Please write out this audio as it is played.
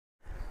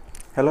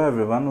Hello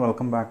everyone,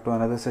 welcome back to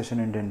another session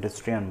in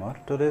dentistry and more.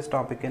 Today's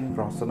topic in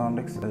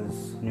prosthodontics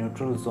is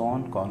neutral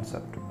zone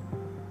concept.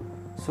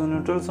 So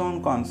neutral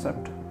zone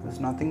concept is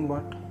nothing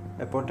but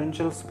a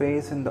potential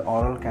space in the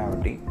oral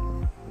cavity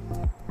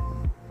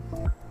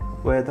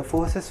where the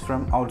forces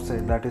from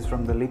outside, that is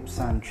from the lips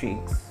and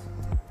cheeks,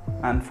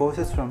 and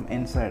forces from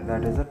inside,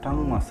 that is the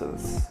tongue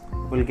muscles,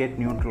 will get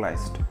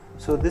neutralized.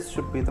 So this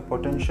should be the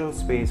potential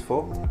space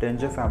for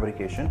denture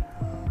fabrication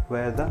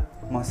where the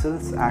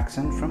muscles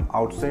action from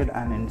outside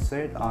and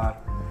inside are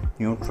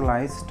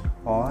neutralized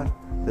or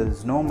there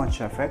is no much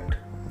effect,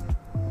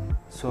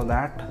 so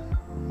that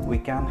we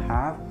can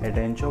have a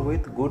denture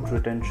with good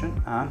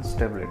retention and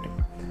stability.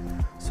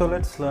 So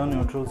let's learn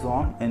neutral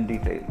zone in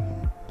detail.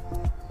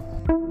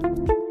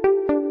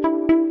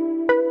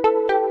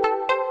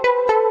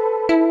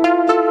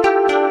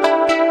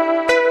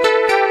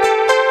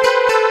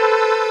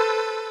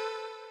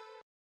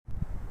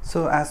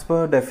 So as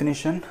per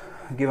definition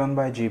given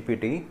by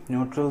GPT,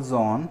 neutral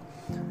zone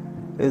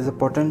is a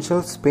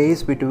potential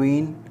space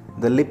between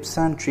the lips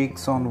and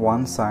cheeks on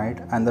one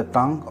side and the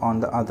tongue on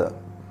the other.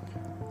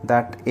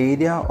 That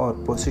area or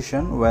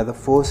position where the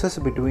forces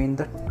between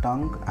the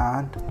tongue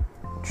and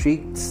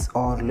cheeks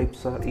or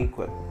lips are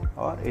equal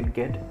or it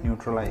get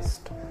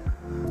neutralized.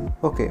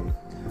 Okay,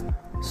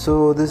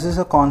 so this is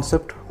a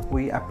concept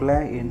we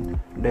apply in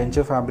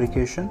denture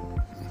fabrication,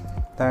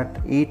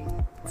 that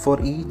for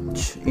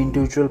each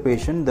individual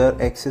patient there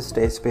exists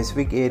a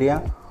specific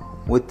area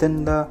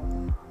within the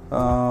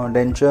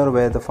denture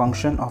where the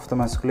function of the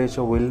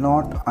musculature will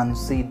not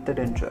unseat the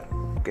denture.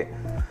 Okay,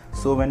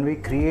 so when we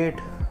create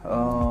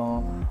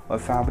or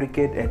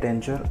fabricate a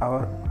denture,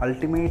 our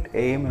ultimate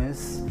aim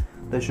is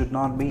there should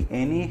not be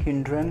any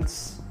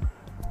hindrance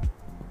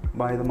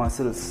by the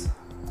muscles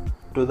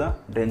to the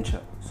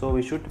denture. So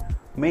we should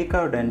make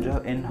our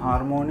denture in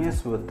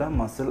harmonious with the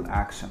muscle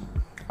action.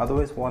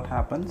 Otherwise what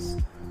happens?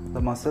 The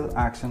muscle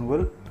action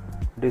will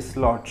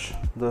dislodge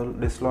the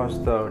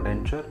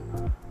denture,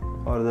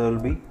 or there will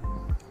be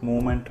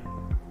movement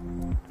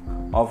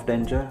of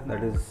denture,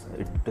 that is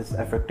it is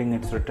affecting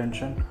its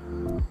retention.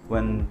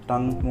 When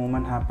tongue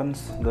movement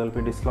happens, there will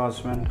be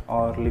dislodgement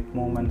or lip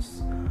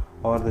movements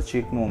or the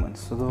cheek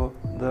movements. So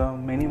there are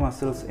many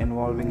muscles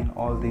involving in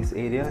all these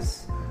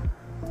areas,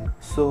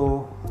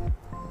 so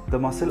the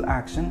muscle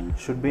action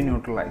should be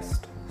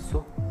neutralized.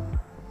 So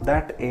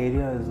that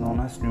area is known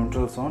as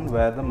neutral zone,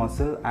 where the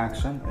muscle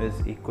action is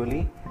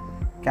equally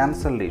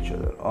cancel each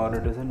other, or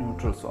it is a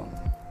neutral zone.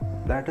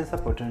 That is a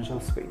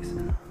potential space.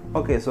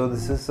 Okay, so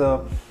this is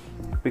a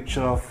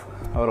picture of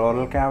our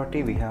oral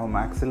cavity. We have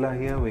maxilla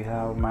here, we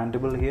have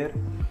mandible here,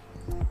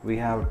 we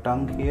have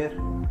tongue here,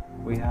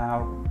 we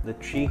have the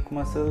cheek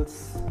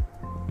muscles,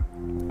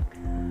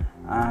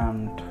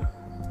 and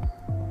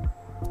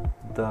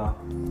the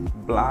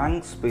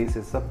blank space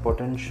is a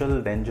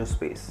potential denture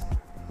space.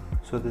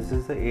 So this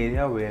is the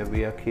area where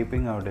we are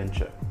keeping our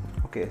denture.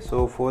 Okay,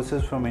 so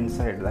forces from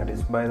inside, that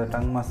is by the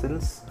tongue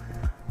muscles,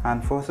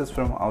 and forces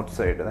from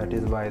outside, that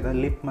is by the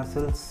lip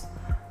muscles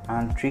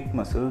and cheek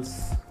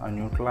muscles, are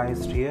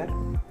neutralized here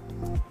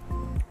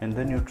in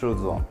the neutral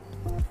zone.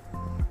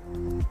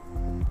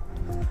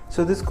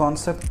 So this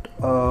concept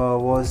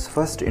was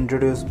first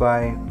introduced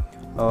by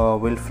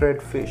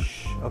Wilfred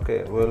Fish.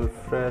 Okay,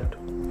 Wilfred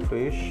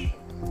Fish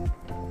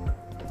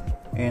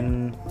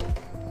in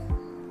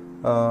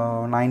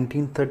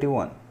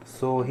 1931.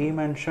 So he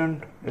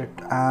mentioned it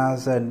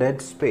as a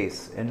dead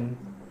space in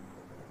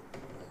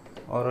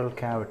oral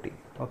cavity.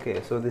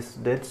 Okay, so this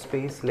dead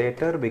space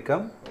later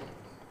become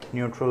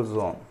neutral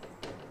zone.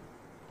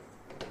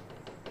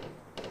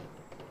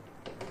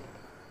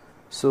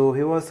 So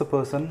he was the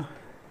person,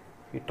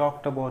 he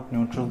talked about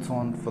neutral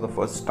zone for the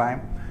first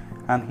time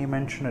and he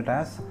mentioned it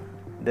as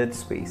dead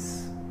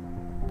space.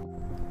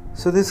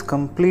 So this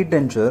complete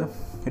denture,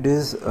 it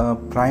is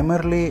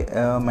primarily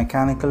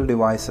mechanical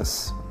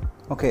devices.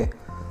 Okay,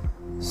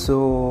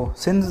 so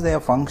since they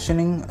are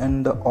functioning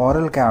in the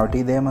oral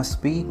cavity, they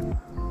must be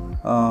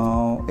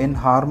in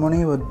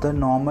harmony with the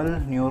normal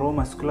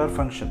neuromuscular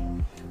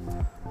function.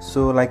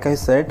 So like I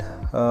said,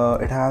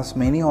 it has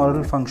many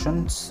oral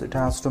functions. It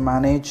has to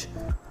manage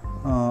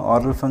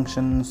oral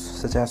functions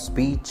such as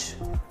speech,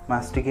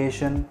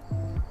 mastication,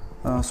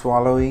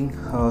 swallowing,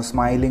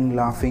 smiling,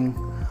 laughing.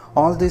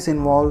 All this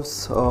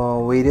involves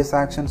various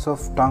actions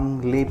of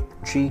tongue, lip,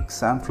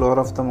 cheeks and floor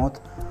of the mouth,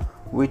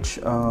 which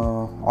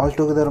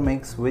altogether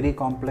makes very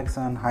complex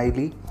and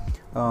highly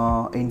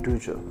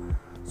individual.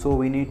 So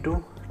we need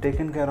to take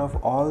care of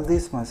all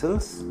these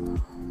muscles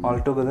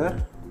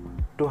altogether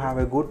to have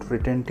a good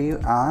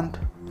retentive and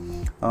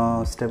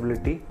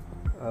stability,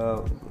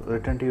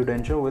 retentive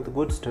denture with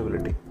good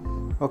stability.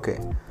 Okay,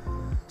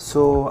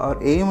 so our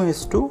aim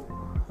is to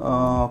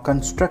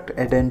construct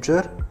a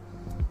denture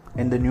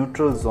in the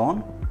neutral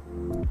zone,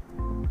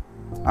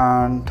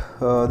 and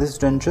this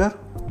denture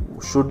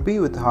should be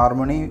with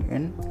harmony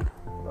in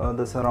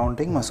the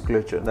surrounding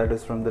musculature, that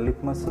is from the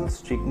lip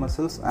muscles, cheek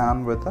muscles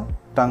and with the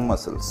tongue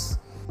muscles.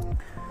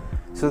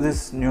 So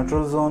this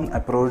neutral zone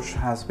approach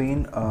has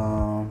been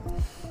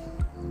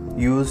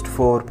used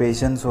for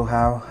patients who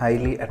have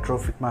highly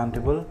atrophic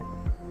mandible,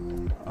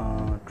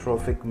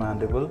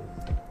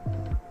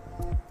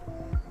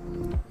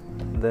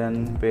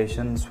 then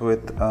patients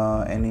with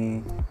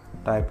any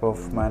type of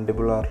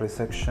mandibular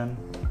resection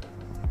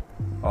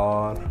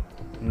or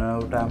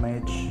nerve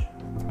damage,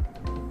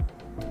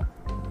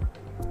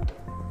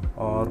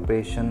 or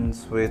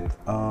patients with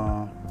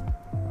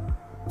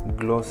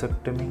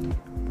glossectomy,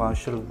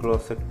 partial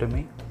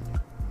glossectomy.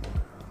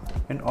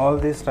 In all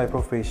these type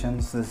of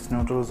patients, this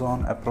neutral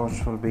zone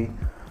approach will be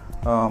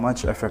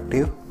much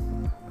effective,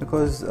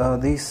 because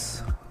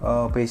these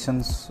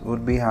patients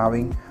would be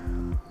having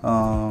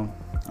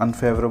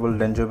unfavorable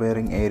denture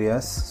bearing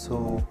areas,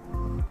 so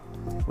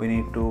we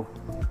need to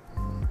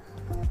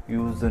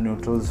use the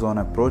neutral zone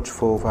approach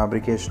for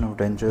fabrication of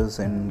dentures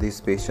in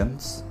these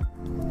patients.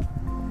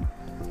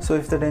 So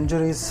if the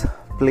denture is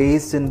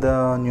placed in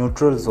the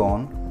neutral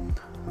zone,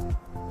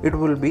 it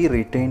will be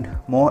retained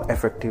more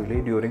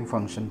effectively during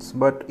functions.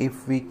 But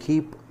if we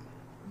keep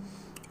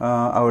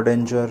our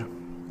denture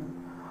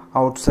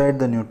outside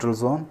the neutral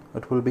zone,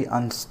 it will be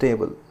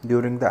unstable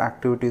during the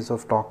activities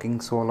of talking,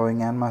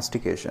 swallowing and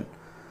mastication.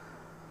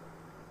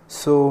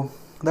 So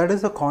that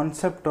is the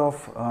concept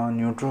of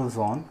neutral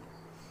zone,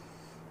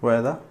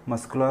 where the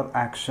muscular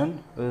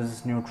action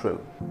is neutral.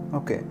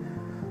 Okay,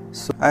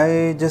 so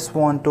I just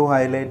want to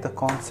highlight the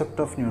concept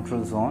of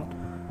neutral zone.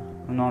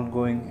 I'm not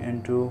going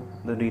into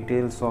the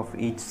details of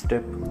each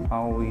step,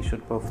 how we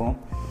should perform.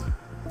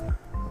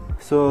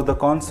 So the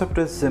concept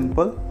is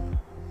simple.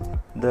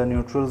 The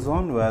neutral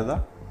zone, where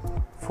the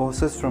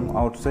forces from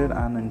outside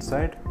and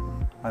inside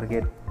are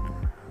get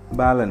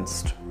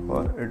balanced,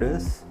 or it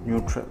is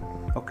neutral.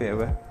 Okay,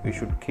 where we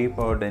should keep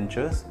our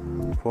dentures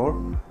for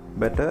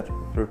better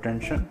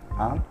retention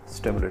and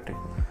stability.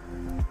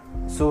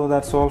 So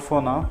that's all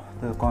for now,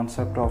 the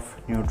concept of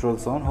neutral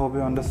zone. Hope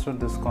you understood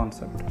this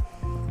concept.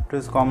 It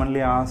is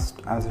commonly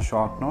asked as a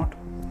short note,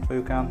 so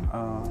you can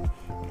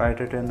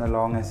write it in a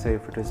long essay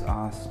if it is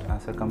asked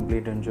as a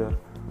complete denture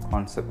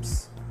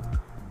concepts.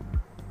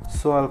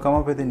 So I'll come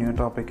up with a new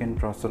topic in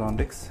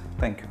prosthodontics.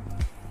 Thank you.